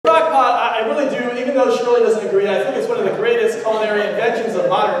even though Shirley doesn't agree, I think it's one of the greatest culinary inventions of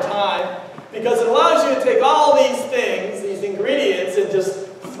modern time, because it allows you to take all these things, these ingredients, and just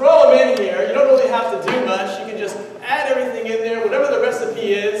throw them in here. You don't really have to do much. You can just add everything in there, whatever the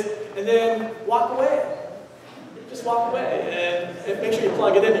recipe is, and then walk away. Just walk away, and make sure you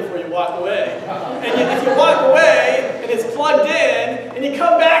plug it in before you walk away. And if you walk away, and it's plugged in, and you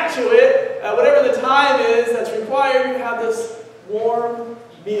come back to it, whatever the time is that's required, you have this warm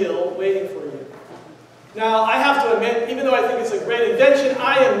meal waiting for you. Now, I have to admit, even though I think it's a great invention,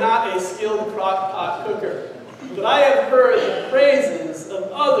 I am not a skilled crock pot cooker. But I have heard the praises of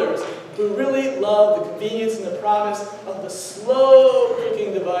others who really love the convenience and the promise of the slow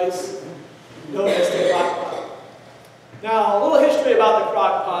cooking device known as the crock pot. Now, a little history about the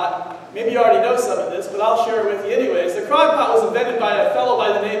crock pot. Maybe you already know some of this, but I'll share it with you anyways. The crock pot was invented by a fellow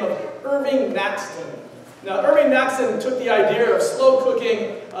by the name of Irving Maxton. Now, Irving Maxton took the idea of slow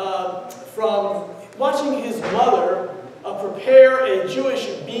cooking from watching his mother prepare a Jewish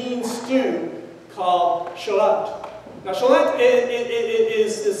bean stew called shalot. Now, shalot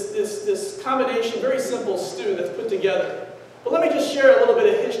is this combination, very simple stew that's put together. But let me just share a little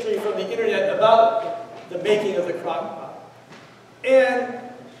bit of history from the internet about the making of the crock pot and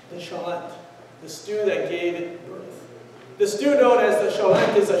the shalot, the stew that gave it birth. The stew known as the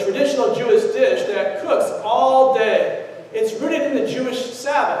shalot is a traditional Jewish dish that cooks all day. It's rooted in the Jewish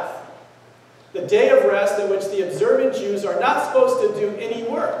Sabbath, the day of rest in which the observant Jews are not supposed to do any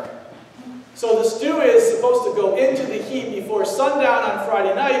work. So the stew is supposed to go into the heat before sundown on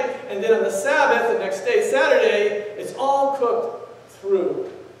Friday night, and then on the Sabbath, the next day, Saturday, it's all cooked through.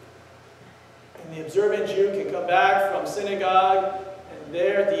 And the observant Jew can come back from synagogue, and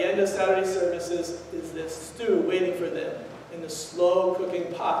there at the end of Saturday services is this stew waiting for them in the slow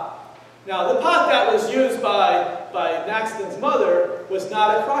cooking pot. Now, the pot that was used by Maxton's mother was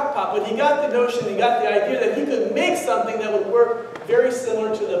not a crock pot, but he got the notion, he got the idea that he could make something that would work very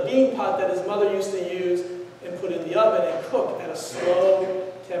similar to the bean pot that his mother used to use and put in the oven and cook at a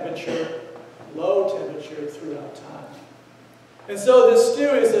slow temperature, low temperature throughout time. And so this stew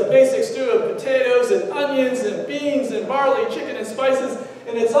is a basic stew of potatoes and onions and beans and barley, chicken and spices,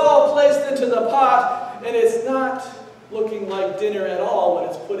 and it's all placed into the pot, and it's not looking like dinner at all when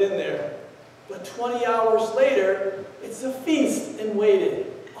it's put in there. But 20 hours later, it's a feast in waiting.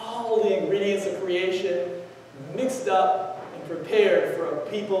 All the ingredients of creation mixed up and prepared for a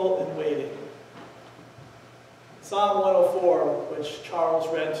people in waiting. Psalm 104, which Charles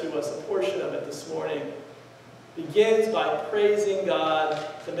read to us a portion of it this morning, begins by praising God,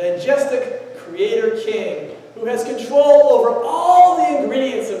 the majestic Creator King, who has control over all the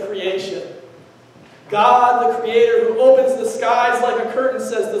ingredients of creation. God, the Creator, who opens the skies like a curtain,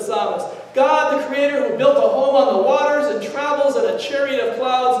 says the psalmist. God, the Creator, who built a home on the waters and travels in a chariot of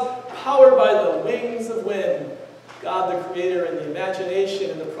clouds, powered by the wings of wind. God, the Creator, in the imagination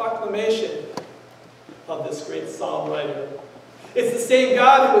and the proclamation of this great psalm writer. It's the same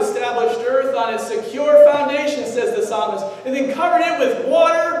God who established earth on its secure foundation, says the psalmist, and then covered it with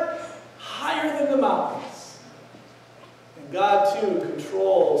water higher than the mountains. And God, too,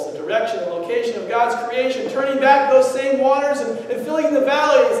 controls the direction and location of God's creation, turning back those same waters and filling the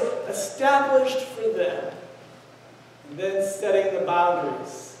valleys established for them, and then setting the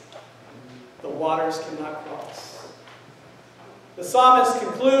boundaries the waters cannot cross. The psalmist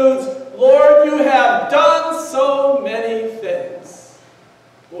concludes, Lord, you have done so many things.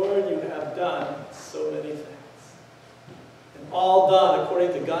 Lord, you have done so many things. And all done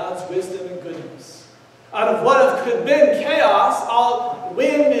according to God's wisdom and goodness. Out of what could have been chaos, all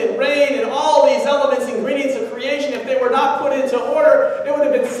wind and rain and all these elements, ingredients of creation, if they were not put into order, it would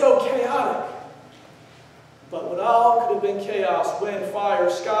have been so chaotic. But what all could have been chaos, wind, fire,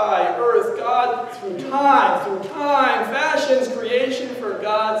 sky, earth, God, through time, fashions creation for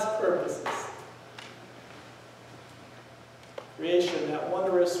God's purposes. Creation, that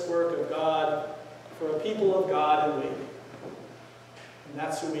wondrous work of God for a people of God in waiting. And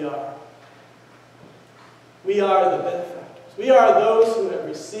that's who we are. We are the benefactors. We are those who have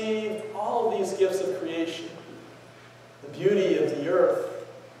received all these gifts of creation. The beauty of the earth,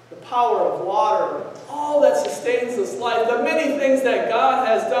 the power of water, all that sustains this life, the many things that God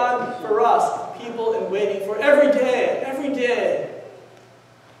has done for us, people in waiting for every day,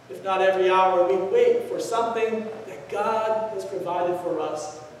 if not every hour, we wait for something that God has provided for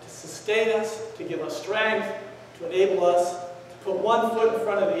us to sustain us, to give us strength, to enable us to put one foot in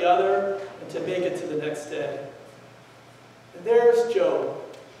front of the other and to make it to the next day. And there's Job.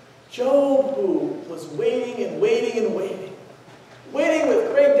 Job, who was waiting and waiting and waiting. Waiting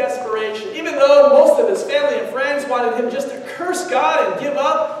with great desperation. Even though most of his family and friends wanted him just to curse God and give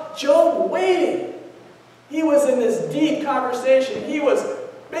up, Job waited. He was in this deep conversation. He was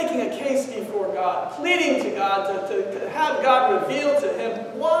making a case before God, pleading to God to have God reveal to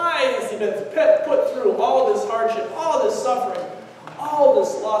him why has he been put through all this hardship, all this suffering, all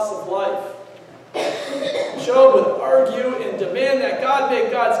this loss of life. Job would argue and demand that God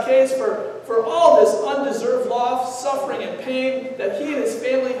make God's case for all this undeserved loss, suffering, and pain that he and his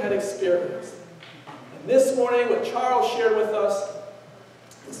family had experienced. And this morning, what Charles shared with us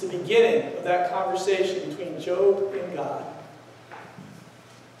is the beginning of that conversation between Job and God.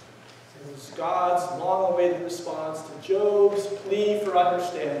 It was God's long-awaited response to Job's plea for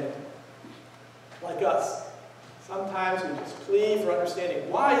understanding. Like us, sometimes we just plead for understanding.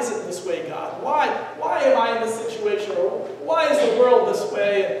 Why is it this way, God? Why am I in this situation? Or why is the world this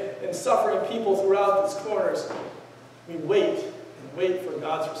way and suffering people throughout these corners? We wait and wait for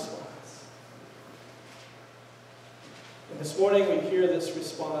God's response. And this morning we hear this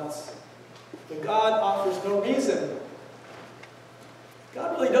response. But God offers no reason.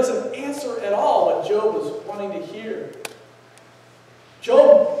 God really doesn't answer at all what Job was wanting to hear.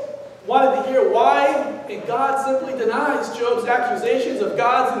 Job wanted to hear why, and God simply denies Job's accusations of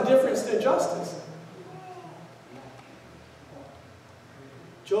God's indifference to justice.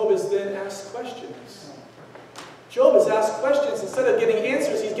 Job is then asked questions. Job is asked questions. Instead of getting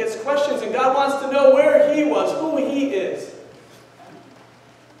answers, he gets questions, and God wants to know where he was, who he is.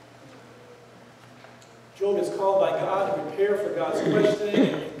 Job is called by God to prepare for God's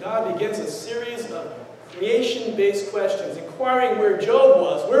questioning, and God begins a series of creation-based questions, inquiring where Job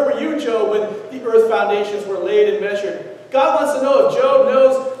was. Where were you, Job, when the earth foundations were laid and measured? God wants to know if Job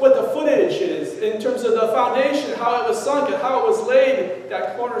knows what the footage is in terms of the foundation, how it was sunk and how it was laid,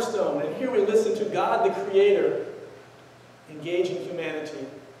 that cornerstone. And here we listen to God, the Creator, engaging humanity.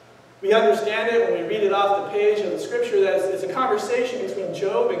 We understand it when we read it off the page of the Scripture that it's a conversation between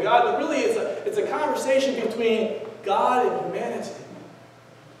Job and God, but really it's a conversation between God and humanity.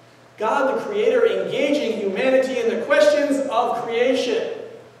 God, the Creator, engaging humanity in the questions of creation,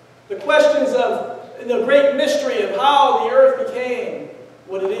 the questions of the great mystery of how the earth became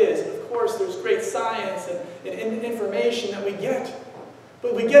what it is. Of course, there's great science and information that we get.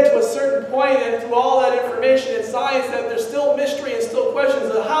 But we get to a certain point, and through all that information and science, that there's still mystery and still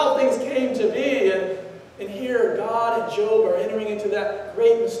questions of how things came to be. And here, God and Job are entering into that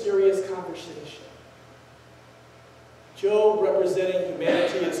great mysterious conversation. Job, representing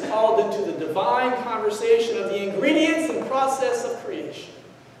humanity, is called into the divine conversation of the ingredients and process of creation.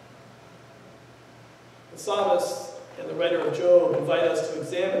 The psalmist and the writer of Job invite us to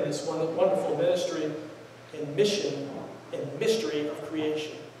examine this wonderful ministry and mission and mystery of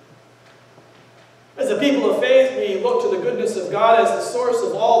creation. As a people of faith, we look to the goodness of God as the source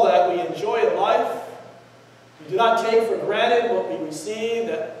of all that we enjoy in life. We do not take for granted what we receive,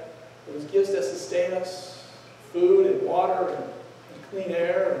 that those gifts that sustain us, food and water and clean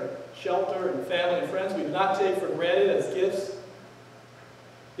air and shelter and family and friends, we do not take for granted as gifts.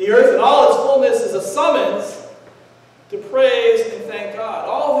 The earth in all its fullness is a summons to praise and thank God.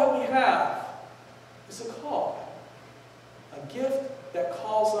 All that we have is a call. A gift that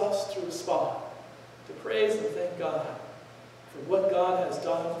calls us to respond, to praise and thank God for what God has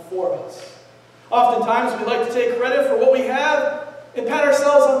done for us. Oftentimes we like to take credit for what we have and pat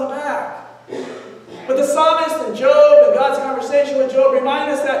ourselves on the back. But the psalmist and Job and God's conversation with Job remind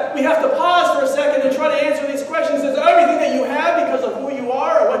us that we have to pause for a second and try to answer these questions. Is everything that you have because of who you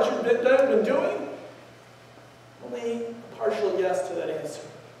are or what you've been doing? Only a partial yes to that answer.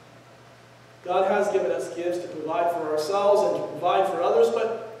 God has given us gifts to provide for ourselves and to provide for others,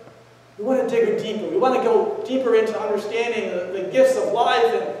 but we want to dig deeper. We want to go deeper into understanding the gifts of life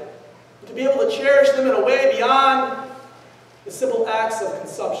and to be able to cherish them in a way beyond the simple acts of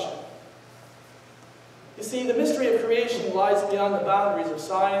consumption. You see, the mystery of creation lies beyond the boundaries of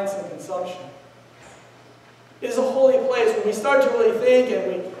science and consumption. It is a holy place when we start to really think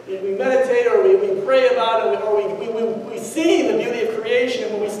and we meditate or we pray about it or we see the beauty of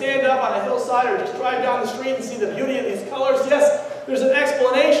creation. When we stand up on a hillside or just drive down the street and see the beauty of these colors, yes, there's an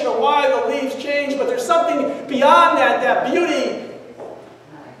explanation of why the leaves change, but there's something beyond that. That beauty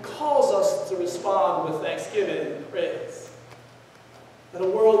calls us to respond with thanksgiving and praise. That a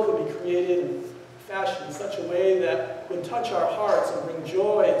world could be created and fashioned in such a way that would touch our hearts and bring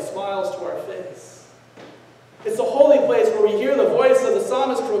joy and smiles to our face. It's a holy place where we hear the voice of the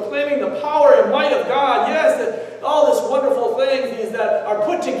psalmist proclaiming the power and might of God. Yes, that all this wonderful things that are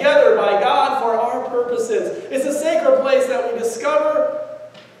put together by God for our purposes. It's a sacred place that we discover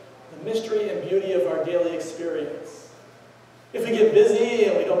the mystery and beauty of our daily experience. If we get busy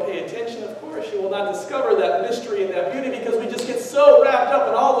and we don't pay attention, of course, you will not discover that mystery and that beauty because we just get so wrapped up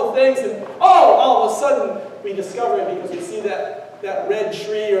in all the things and all of a sudden we discover it because we see that red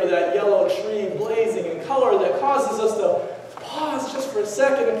tree or that yellow tree blazing in color that causes us to pause just for a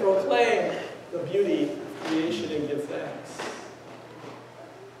second and proclaim the beauty of creation and give thanks.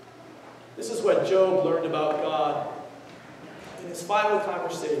 This is what Job learned about God in his final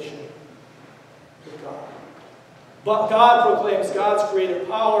conversation with God. But God proclaims God's creative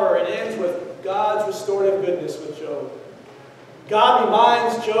power and ends with God's restorative goodness with Job. God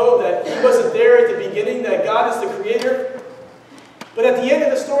reminds Job that he wasn't there at the beginning, that God is the creator. But at the end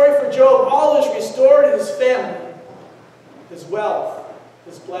of the story for Job, all is restored: his family, his wealth,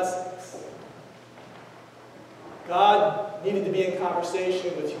 his blessings. God needed to be in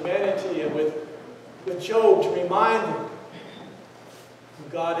conversation with humanity and with Job to remind him who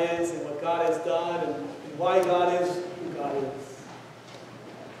God is and what God has done and why God is who God is.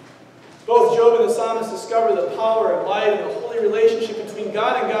 Both Job and the psalmist discover the power and light and the holy relationship between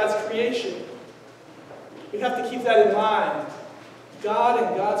God and God's creation. We have to keep that in mind. God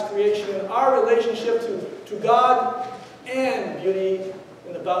and God's creation and our relationship to God and beauty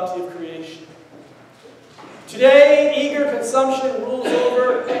and the bounty of creation. Today, eager consumption rules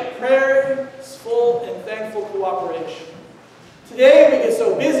over prayerful and thankful cooperation. Today, we get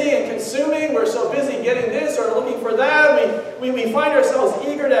so busy in consuming, we're so busy getting this or looking for that, we find ourselves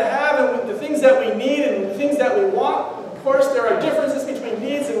eager to have and the things that we need and the things that we want. Of course, there are differences between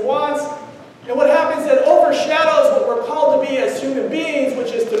needs and wants. And what happens that overshadows what we're called to be as human beings,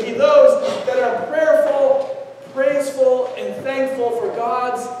 which is to be those that are prayerful, praiseful, and thankful for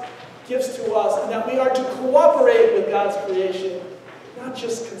God's gifts to us, and that we are to cooperate with God's creation, not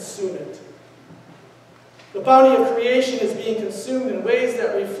just consume it. The bounty of creation is being consumed in ways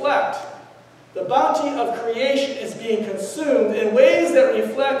that reflect. The bounty of creation is being consumed in ways that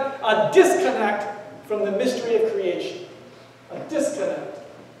reflect a disconnect from the mystery of creation. A disconnect.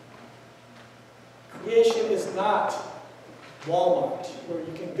 Creation is not Walmart, where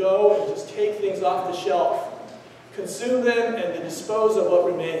you can go and just take things off the shelf, consume them, and then dispose of what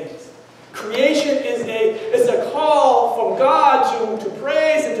remains. Creation is a call from God to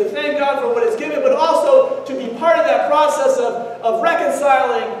praise and to thank God for what is given, but also to be part of that process of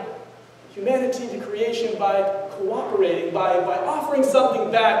reconciling humanity to creation by cooperating, by offering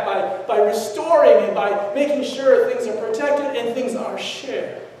something back, by restoring, and by making sure things are protected and things are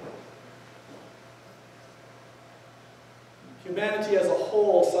shared. Humanity as a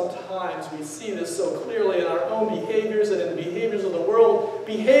whole, sometimes we see this so clearly in our own behaviors and in the behaviors of the world,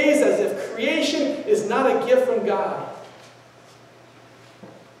 behaves as if creation is not a gift from God,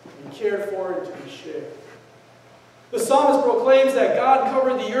 to be cared for and to be shared. The psalmist proclaims that God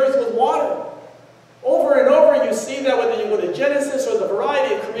covered the earth with water. Over and over you see that whether you go to Genesis or the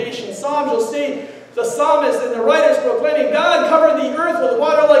variety of creation psalms, you'll see the psalmist and the writers proclaiming God covered the earth with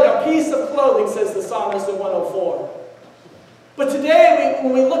water like a piece of clothing, says the psalmist in 104. But today,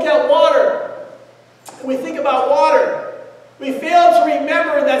 when we look at water, and we think about water, we fail to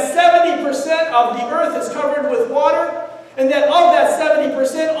remember that 70% of the earth is covered with water, and that of that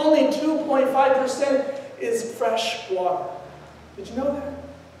 70%, only 2.5% is fresh water. Did you know that?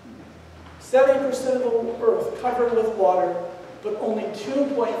 70% of the earth covered with water, but only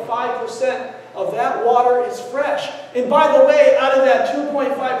 2.5% of that water is fresh. And by the way, out of that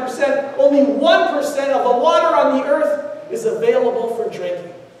 2.5%, only 1% of the water on the earth is available for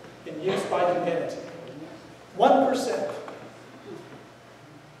drinking and use by humanity. 1%.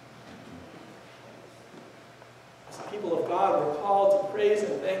 As the people of God, we're called to praise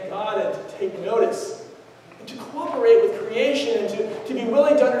and thank God and to take notice and to cooperate with creation and to be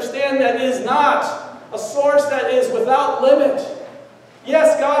willing to understand that it is not a source that is without limit.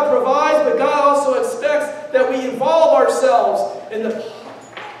 Yes, God provides, but God also expects that we involve ourselves in the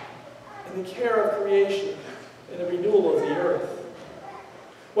care of creation and the renewal of the earth.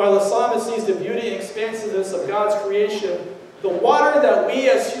 While the psalmist sees the beauty and expansiveness of God's creation, the water that we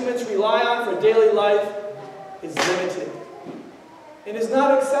as humans rely on for daily life is limited and is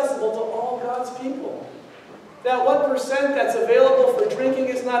not accessible to all God's people. That 1% that's available for drinking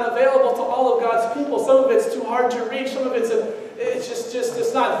is not available to all of God's people. Some of it's too hard to reach. Some of it's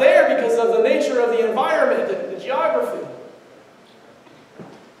just not there because of the nature of the environment and the geography.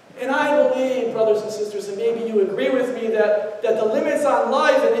 And I believe, brothers and sisters, and maybe you agree with me, that the limits on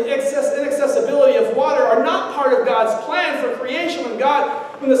life and the inaccessibility of water are not part of God's plan for creation.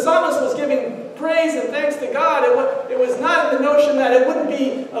 When the psalmist was giving praise and thanks to God, it was not the notion that it wouldn't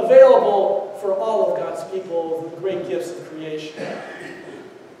be available for all of God's people, the great gifts of creation.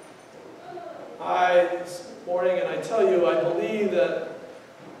 This morning, and I tell you, I believe that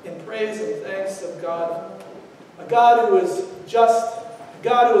in praise and thanks of God, a God who is just a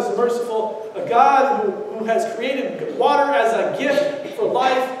God who is merciful, a God who has created water as a gift for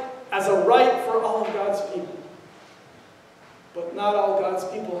life, as a right for all of God's people. But not all God's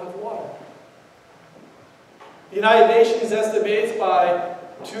people have water. The United Nations estimates by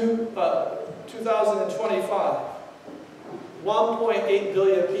 2025, 1.8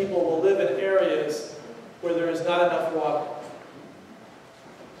 billion people will live in areas where there is not enough water.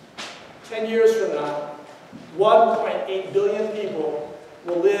 10 years from now, 1.8 billion people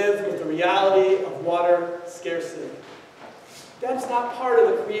will live with the reality of water scarcity. That's not part of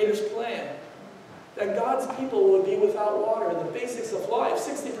the Creator's plan. That God's people would be without water in the basics of life.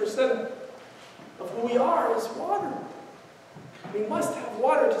 60% of who we are is water. We must have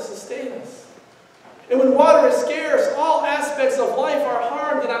water to sustain us. And when water is scarce, all aspects of life are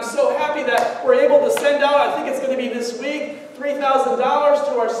harmed. And I'm so happy that we're able to send out, I think it's going to be this week, $3,000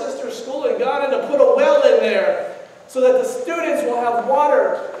 to our sister's school in Ghana to put a well in there so that the students will have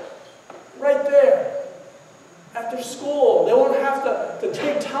water right there after school. They won't have to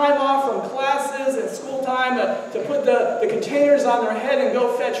take time off from classes and school time to put the containers on their head and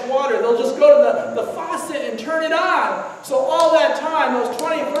go fetch water. They'll just go to the faucet and turn it on. So all that time, those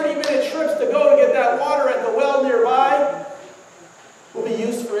 20, 30-minute trips to go to get that water at the well nearby will be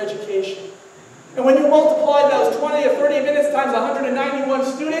used for education. And when you multiply those 20 or 30 minutes times 191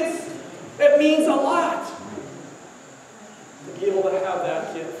 students, it means a lot to be able to have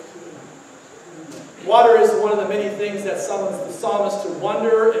that gift. Water is one of the many things that summons the psalmist to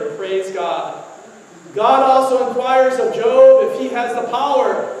wonder and praise God. God also inquires of Job if he has the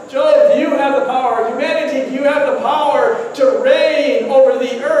power. Job, do you have the power? Humanity, do you have the power to reign over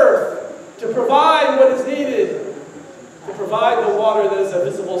the earth, to provide what is needed, to provide the water that is a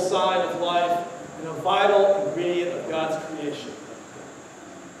visible sign of life and a vital ingredient of God's creation?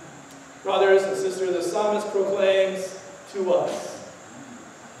 Brothers and sisters, the psalmist proclaims to us,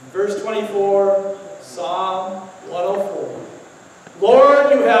 verse 24, Psalm 104.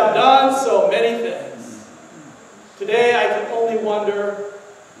 Lord, you have done so many things. Today I can only wonder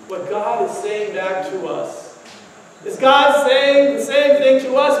what God is saying back to us. Is God saying the same thing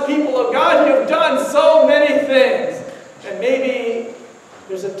to us, people of God? You have done so many things. And maybe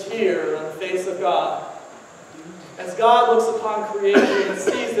there's a tear on the face of God as God looks upon creation and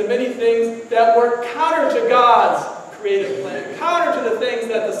sees the many things that were counter to God's creative plan, counter to the things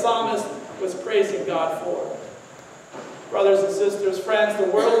that the psalmist was praising God for. Brothers and sisters, friends,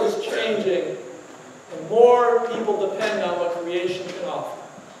 the world is changing, and more people depend on what creation can offer.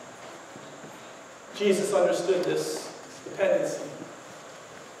 Jesus understood this dependency.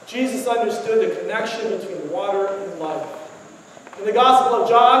 Jesus understood the connection between water and life. In the Gospel of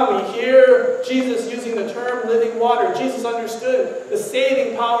John, we hear Jesus using the term living water. Jesus understood the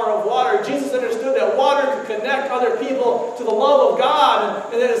saving power of water. Jesus understood that water could connect other people to the love of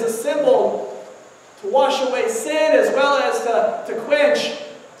God, and that is a symbol to wash away sin as well as to quench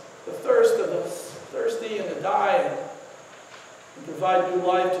the thirst of the thirsty and the dying, and provide new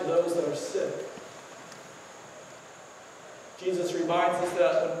life to those that are sick. Jesus reminds us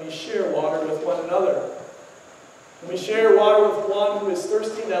that when we share water with one another, when we share water with one who is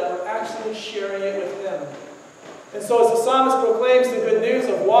thirsty, that we're actually sharing it with him. And so as the psalmist proclaims the good news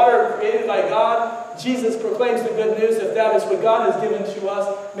of water created by God, Jesus proclaims the good news that that is what God has given to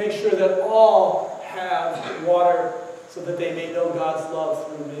us. Make sure that all have water so that they may know God's love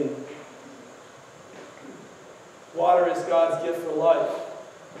through me. Water is God's gift for life.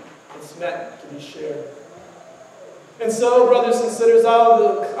 It's meant to be shared. And so, brothers and sisters, out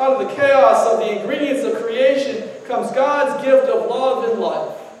of the chaos of the ingredients of creation comes God's gift of love and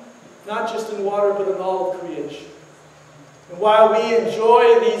life. Not just in water, but in all of creation. And while we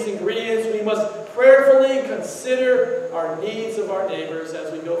enjoy these ingredients, we must prayerfully consider our needs of our neighbors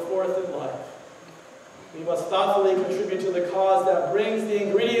as we go forth in life. We must thoughtfully contribute to the cause that brings the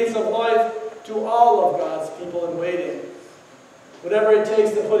ingredients of life to all of God's people in waiting. Whatever it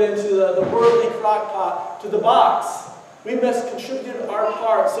takes to put into the worldly crock pot, to the box, we must contribute our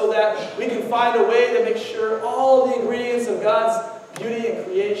part so that we can find a way to make sure all the ingredients of God's beauty and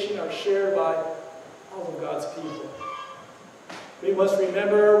creation are shared by all of God's people. We must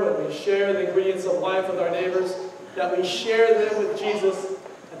remember when we share the ingredients of life with our neighbors that we share them with Jesus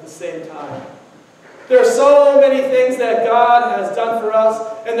at the same time. There are so many things that God has done for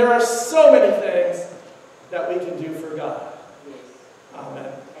us, and there are so many things that we can do for God. Amen.